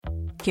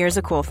Here's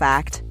a cool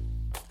fact.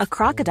 A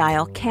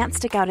crocodile can't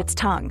stick out its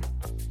tongue.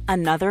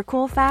 Another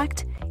cool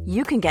fact,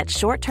 you can get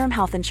short-term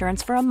health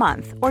insurance for a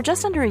month or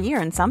just under a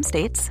year in some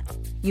states.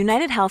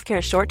 United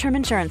Healthcare short-term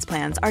insurance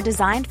plans are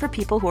designed for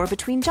people who are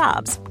between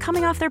jobs,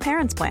 coming off their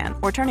parents' plan,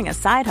 or turning a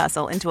side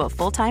hustle into a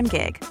full-time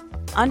gig.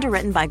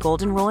 Underwritten by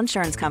Golden Rule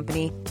Insurance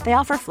Company, they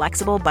offer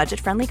flexible,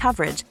 budget-friendly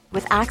coverage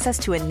with access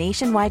to a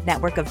nationwide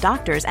network of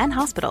doctors and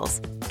hospitals.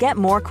 Get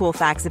more cool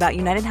facts about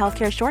United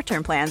Healthcare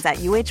short-term plans at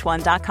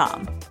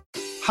uh1.com.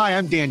 Hi,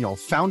 I'm Daniel,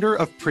 founder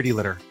of Pretty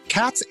Litter.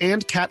 Cats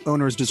and cat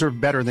owners deserve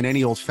better than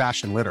any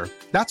old-fashioned litter.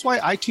 That's why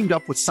I teamed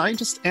up with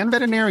scientists and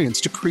veterinarians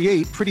to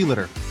create Pretty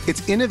Litter.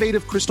 Its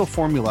innovative crystal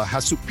formula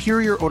has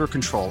superior odor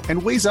control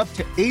and weighs up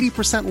to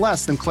 80%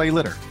 less than clay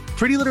litter.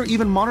 Pretty Litter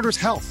even monitors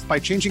health by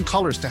changing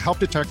colors to help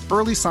detect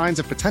early signs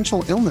of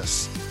potential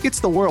illness.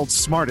 It's the world's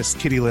smartest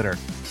kitty litter.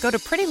 Go to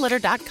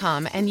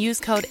prettylitter.com and use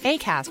code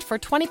ACAST for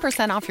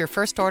 20% off your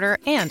first order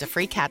and a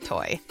free cat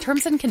toy.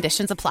 Terms and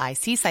conditions apply.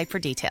 See site for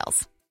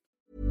details.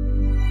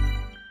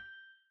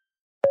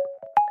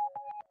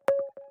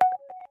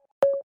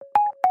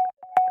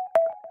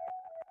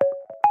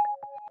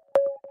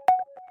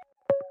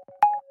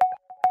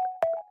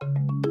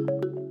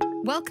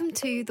 Welcome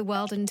to The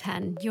World in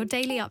 10, your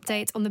daily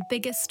update on the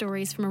biggest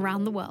stories from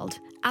around the world,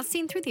 as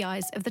seen through the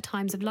eyes of the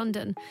Times of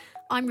London.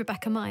 I'm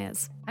Rebecca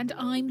Myers. And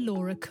I'm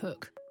Laura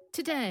Cook.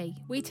 Today,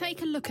 we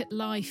take a look at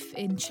life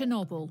in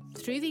Chernobyl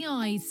through the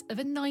eyes of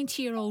a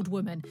 90-year-old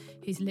woman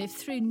who's lived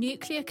through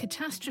nuclear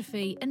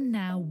catastrophe and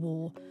now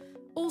war.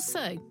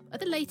 Also, are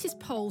the latest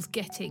polls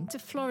getting to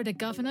Florida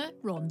Governor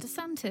Ron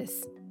DeSantis?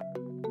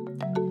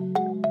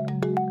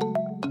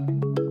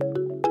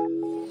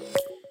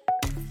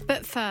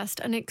 But first,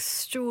 an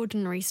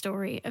extraordinary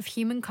story of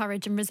human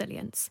courage and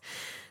resilience.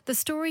 The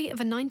story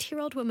of a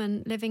 90-year-old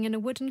woman living in a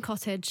wooden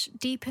cottage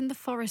deep in the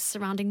forest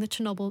surrounding the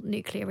Chernobyl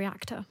nuclear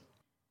reactor.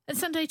 And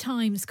Sunday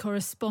Times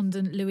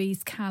correspondent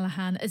Louise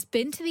Callahan has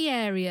been to the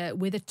area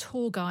with a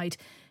tour guide,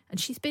 and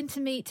she's been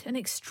to meet an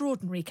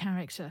extraordinary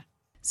character.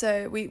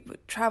 So we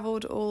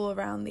travelled all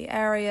around the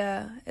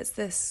area. It's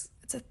a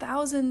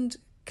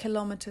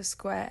 1,000-kilometre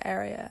square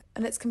area,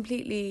 and it's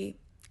completely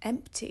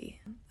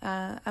empty.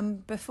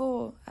 And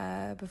before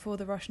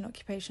the Russian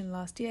occupation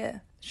last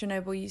year,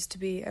 Chernobyl used to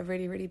be a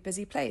really, really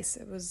busy place.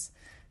 It was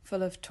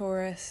full of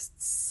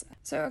tourists.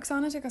 So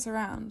Oksana took us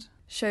around,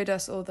 showed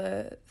us all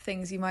the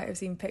things you might have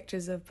seen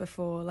pictures of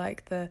before,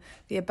 like the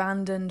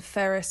abandoned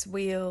Ferris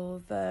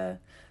wheel, the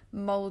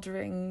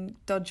mouldering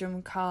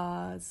Dodgem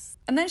cars.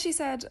 And then she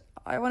said,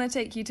 I want to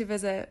take you to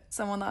visit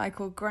someone that I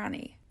call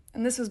Granny.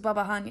 And this was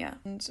Baba Hanya.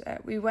 And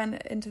we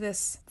went into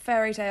this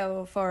fairy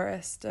tale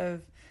forest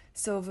of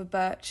silver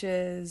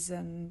birches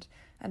and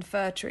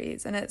fir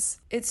trees, and it's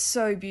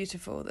so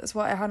beautiful. That's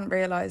what I hadn't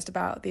realised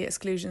about the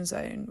exclusion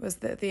zone, was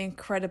the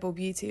incredible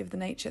beauty of the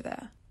nature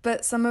there.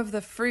 But some of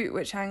the fruit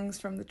which hangs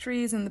from the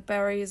trees and the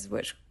berries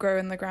which grow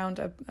in the ground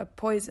are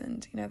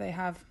poisoned. You know, they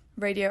have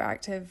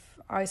radioactive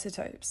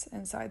isotopes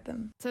inside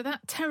them. So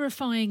that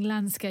terrifying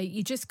landscape,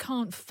 you just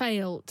can't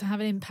fail to have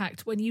an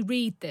impact when you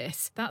read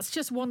this. That's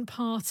just one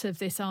part of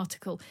this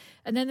article.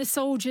 And then the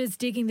soldiers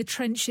digging the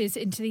trenches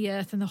into the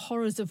earth and the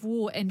horrors of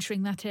war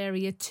entering that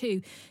area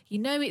too. You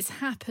know it's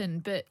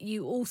happened, but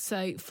you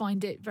also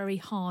find it very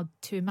hard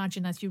to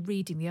imagine as you're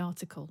reading the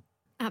article.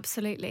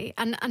 Absolutely.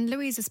 And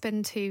Louise has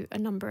been to a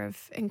number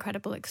of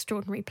incredible,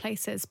 extraordinary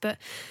places, but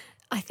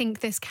I think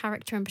this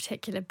character in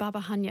particular,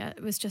 Baba Hanya,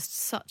 was just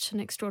such an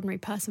extraordinary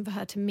person for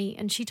her to meet.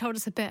 And she told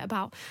us a bit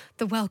about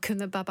the welcome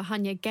that Baba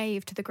Hanya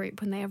gave to the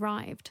group when they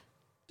arrived.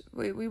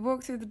 We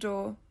walked through the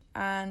door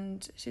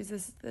and she's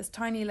this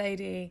tiny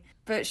lady,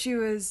 but she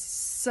was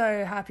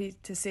so happy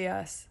to see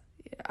us.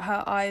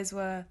 Her eyes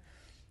were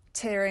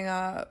tearing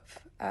up.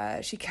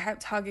 She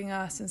kept hugging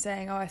us and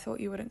saying, I thought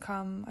you wouldn't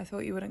come. I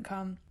thought you wouldn't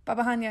come.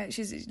 Baba Hanya,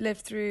 she's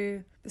lived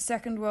through the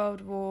Second World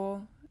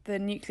War, the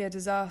nuclear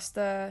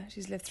disaster.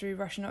 She's lived through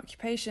Russian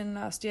occupation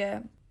last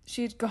year.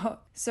 She'd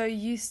got so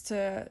used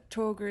to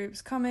tour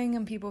groups coming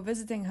and people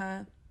visiting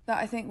her that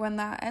I think when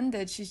that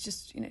ended, she's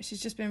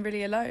just been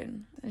really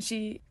alone. And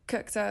she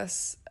cooked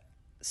us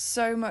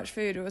so much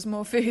food. It was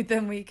more food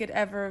than we could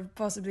ever have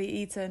possibly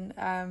eaten.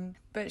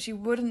 But she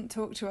wouldn't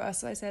talk to us.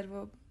 So I said,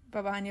 well,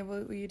 Baba Hanya,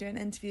 will you do an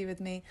interview with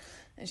me?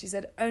 And she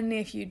said, only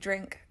if you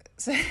drink.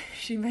 So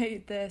she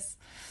made this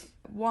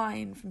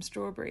wine from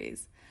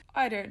strawberries.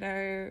 I don't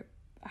know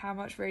how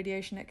much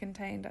radiation it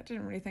contained. I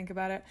didn't really think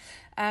about it.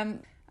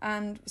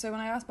 And so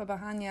when I asked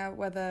Baba Hanya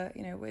whether,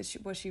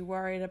 was she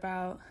worried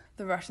about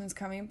the Russians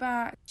coming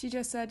back, she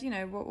just said,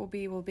 what will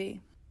be, will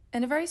be.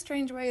 In a very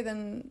strange way,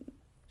 then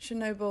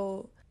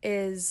Chernobyl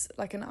is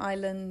like an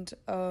island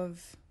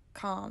of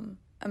calm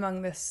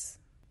among this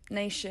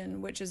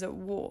nation which is at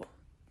war.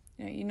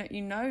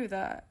 You know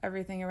that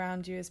everything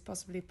around you is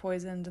possibly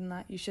poisoned and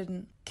that you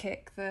shouldn't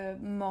kick the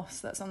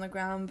moss that's on the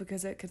ground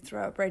because it could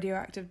throw up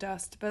radioactive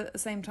dust. But at the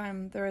same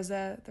time, there is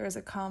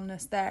a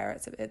calmness there.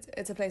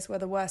 It's a place where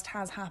the worst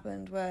has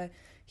happened, where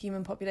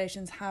human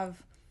populations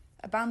have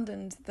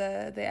abandoned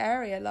the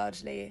area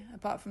largely,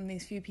 apart from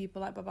these few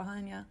people like Baba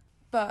Hanya.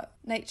 But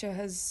nature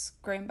has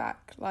grown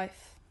back.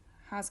 Life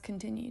has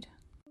continued.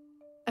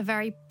 A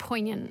very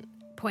poignant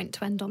point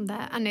to end on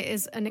there, and it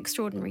is an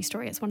extraordinary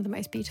story. It's one of the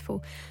most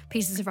beautiful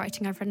pieces of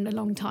writing I've read in a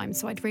long time,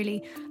 so I'd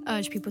really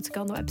urge people to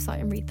go on the website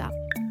and read that.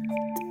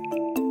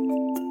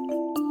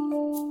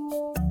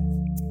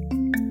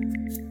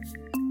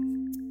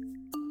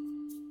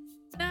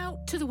 Now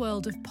to the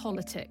world of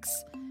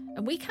politics,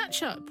 and we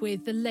catch up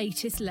with the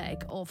latest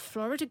leg of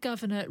Florida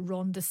Governor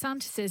Ron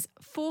DeSantis'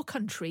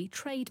 four-country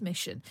trade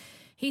mission.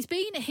 He's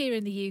been here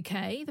in the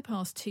UK the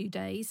past 2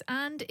 days,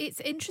 and it's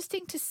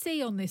interesting to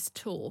see on this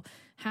tour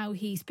how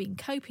he's been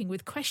coping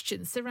with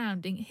questions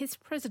surrounding his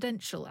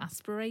presidential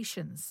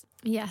aspirations.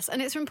 Yes,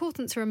 and it's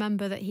important to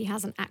remember that he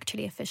hasn't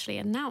actually officially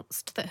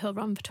announced that he'll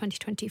run for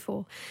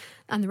 2024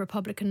 and the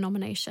Republican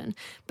nomination,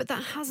 but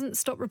that hasn't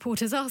stopped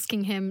reporters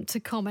asking him to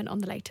comment on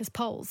the latest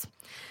polls.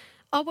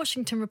 Our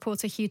Washington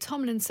reporter Hugh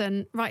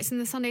Tomlinson writes in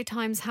the Sunday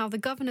Times how the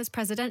governor's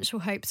presidential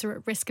hopes are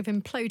at risk of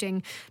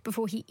imploding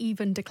before he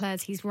even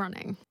declares he's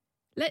running.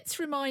 Let's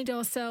remind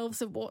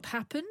ourselves of what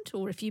happened,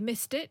 or if you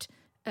missed it,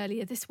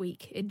 earlier this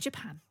week in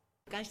Japan.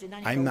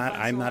 I'm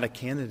not a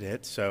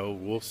candidate, so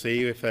we'll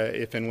see if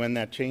and when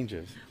that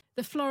changes.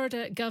 The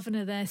Florida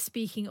governor there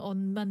speaking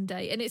on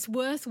Monday, and it's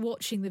worth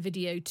watching the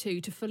video too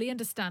to fully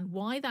understand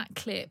why that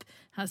clip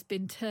has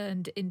been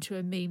turned into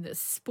a meme that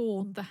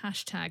spawned the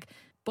hashtag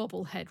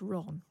Bobblehead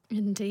Ron.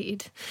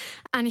 Indeed.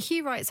 And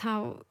Hugh writes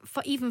how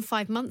even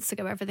 5 months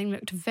ago, everything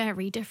looked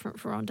very different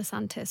for Ron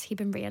DeSantis. He'd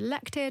been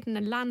re-elected in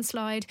a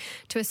landslide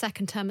to a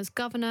second term as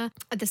governor.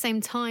 At the same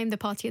time, the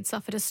party had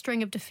suffered a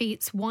string of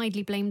defeats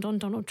widely blamed on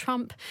Donald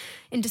Trump.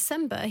 In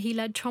December, he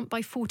led Trump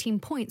by 14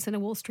 points in a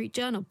Wall Street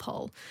Journal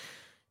poll.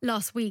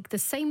 Last week, the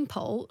same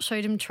poll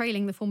showed him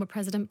trailing the former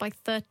president by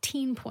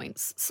 13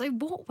 points. So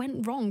what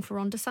went wrong for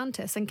Ron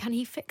DeSantis, and can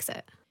he fix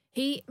it?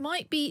 He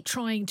might be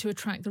trying to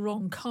attract the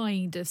wrong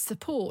kind of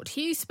support.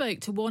 Hugh spoke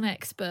to one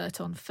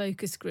expert on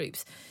focus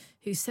groups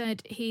who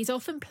said he's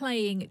often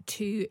playing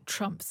to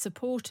Trump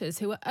supporters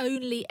who are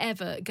only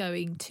ever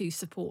going to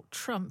support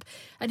Trump.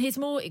 And his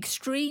more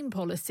extreme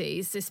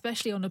policies,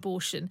 especially on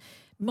abortion,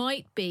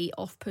 might be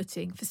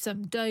off-putting for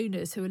some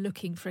donors who are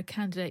looking for a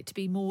candidate to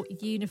be more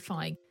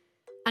unifying.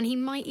 And he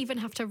might even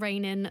have to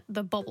rein in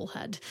the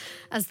bobblehead,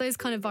 as those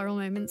kind of viral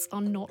moments are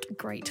not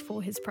great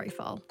for his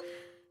profile.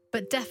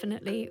 But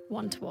definitely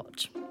one to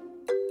watch.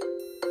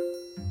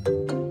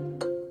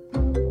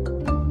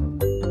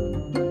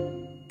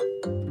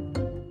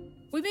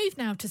 We move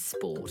now to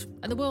sport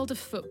and the world of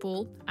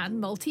football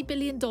and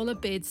multi-billion-dollar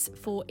bids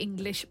for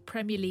English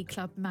Premier League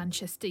club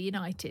Manchester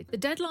United. The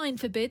deadline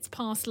for bids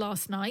passed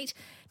last night.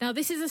 Now,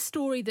 this is a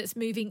story that's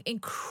moving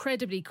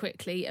incredibly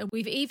quickly, and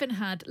we've even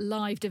had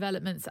live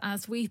developments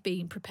as we've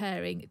been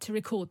preparing to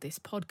record this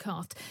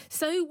podcast.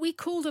 So we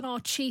called on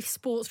our chief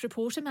sports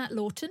reporter, Matt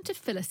Lawton, to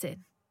fill us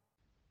in.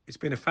 It's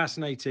been a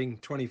fascinating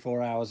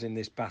 24 hours in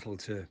this battle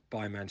to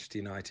buy Manchester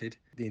United.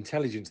 The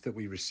intelligence that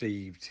we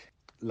received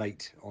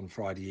late on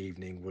Friday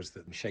evening was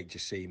that Sheikh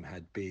Jassim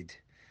had bid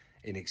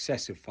in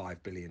excess of £5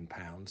 billion.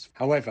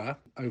 However,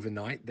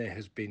 overnight there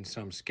has been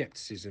some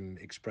scepticism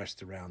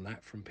expressed around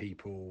that from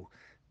people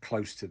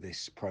close to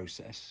this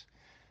process.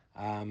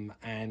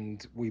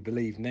 And we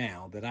believe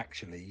now that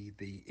actually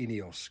the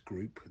Ineos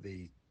group,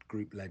 the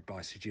group led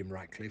by Sir Jim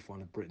Ratcliffe,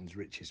 one of Britain's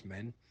richest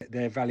men,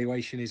 their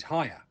valuation is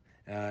higher.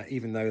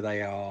 Even though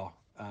they are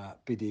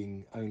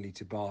bidding only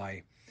to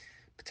buy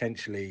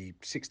potentially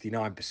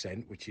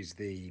 69%, which is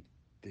the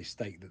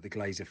stake that the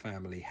Glazer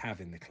family have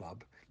in the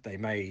club, they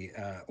may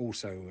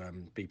also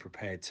be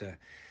prepared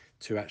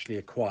to actually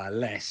acquire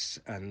less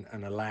and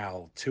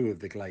allow two of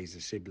the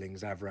Glazer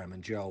siblings, Avram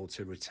and Joel,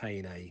 to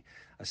retain a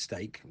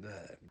stake.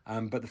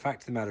 But the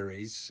fact of the matter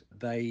is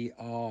they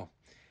are,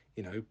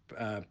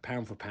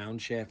 pound for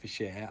pound, share for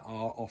share,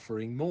 are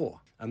offering more.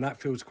 And that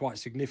feels quite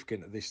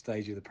significant at this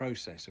stage of the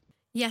process.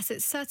 Yes,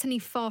 it's certainly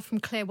far from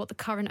clear what the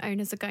current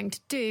owners are going to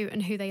do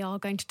and who they are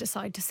going to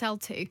decide to sell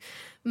to.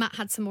 Matt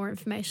had some more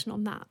information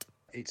on that.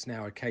 It's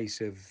now a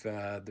case of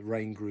the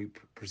Rain Group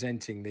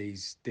presenting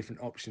these different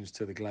options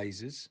to the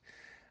Glazers.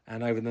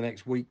 And over the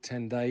next week,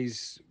 10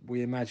 days,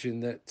 we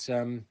imagine that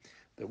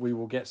we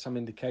will get some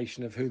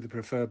indication of who the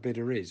preferred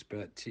bidder is.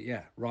 But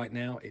yeah, right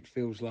now it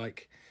feels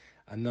like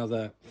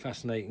another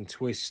fascinating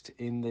twist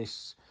in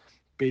this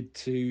bid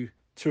to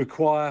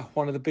acquire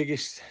one of the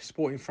biggest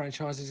sporting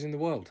franchises in the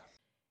world.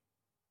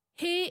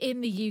 Here in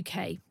the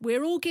UK,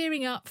 we're all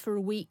gearing up for a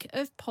week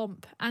of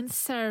pomp and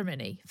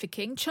ceremony for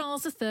King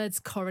Charles III's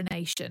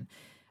coronation.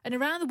 And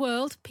around the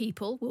world,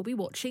 people will be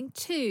watching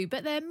too,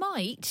 but there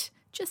might,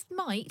 just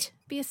might,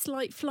 be a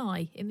slight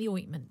fly in the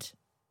ointment.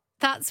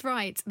 That's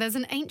right. There's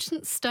an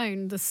ancient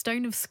stone, the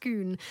Stone of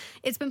Scone.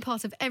 It's been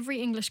part of every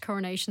English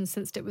coronation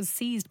since it was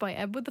seized by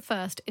Edward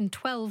I in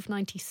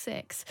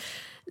 1296.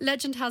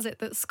 Legend has it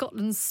that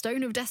Scotland's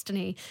Stone of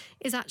Destiny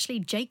is actually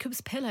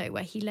Jacob's pillow,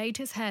 where he laid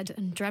his head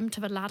and dreamt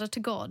of a ladder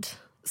to God.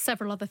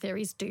 Several other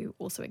theories do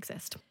also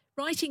exist.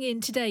 Writing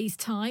in today's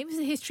Times,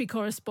 the history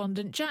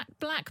correspondent Jack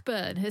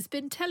Blackburn has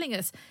been telling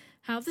us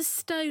how the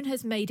stone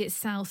has made it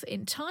south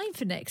in time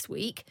for next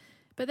week,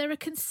 But there are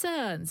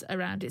concerns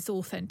around its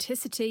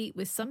authenticity,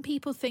 with some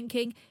people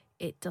thinking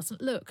it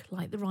doesn't look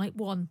like the right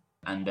one.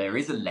 And there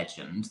is a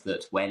legend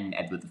that when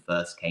Edward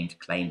I came to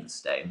claim the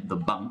stone, the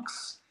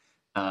monks,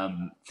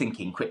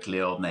 thinking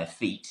quickly on their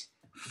feet,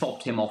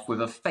 fobbed him off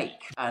with a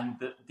fake, and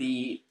that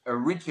the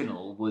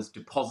original was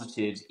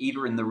deposited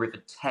either in the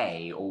River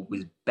Tay or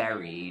was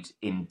buried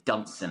in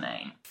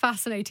Dunsinane.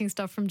 Fascinating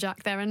stuff from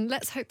Jack there, and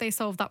let's hope they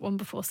solve that one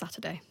before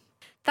Saturday.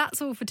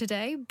 That's all for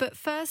today, but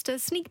first, a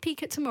sneak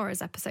peek at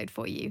tomorrow's episode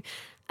for you,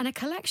 and a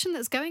collection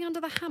that's going under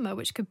the hammer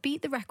which could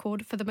beat the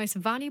record for the most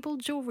valuable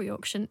jewellery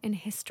auction in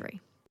history.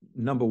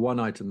 Number one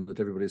item that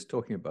everybody's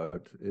talking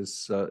about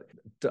is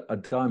a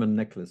diamond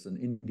necklace, an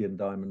Indian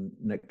diamond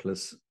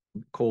necklace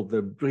called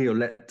the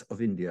Briolette of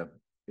India.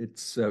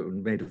 It's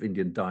made of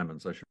Indian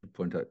diamonds, I should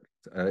point out.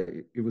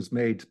 It was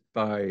made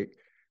by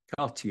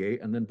Cartier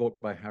and then bought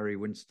by Harry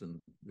Winston,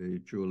 the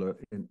jeweller.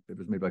 It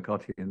was made by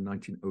Cartier in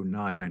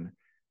 1909,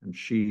 and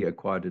she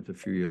acquired it a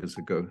few years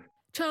ago.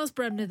 Charles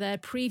Bremner there,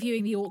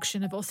 previewing the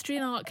auction of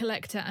Austrian art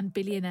collector and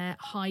billionaire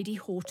Heidi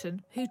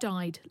Horton, who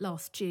died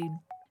last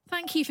June.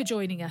 Thank you for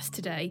joining us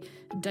today.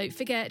 And don't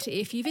forget,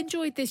 if you've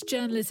enjoyed this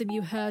journalism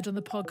you heard on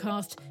the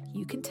podcast,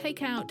 you can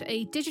take out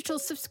a digital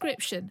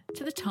subscription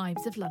to the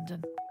Times of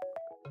London.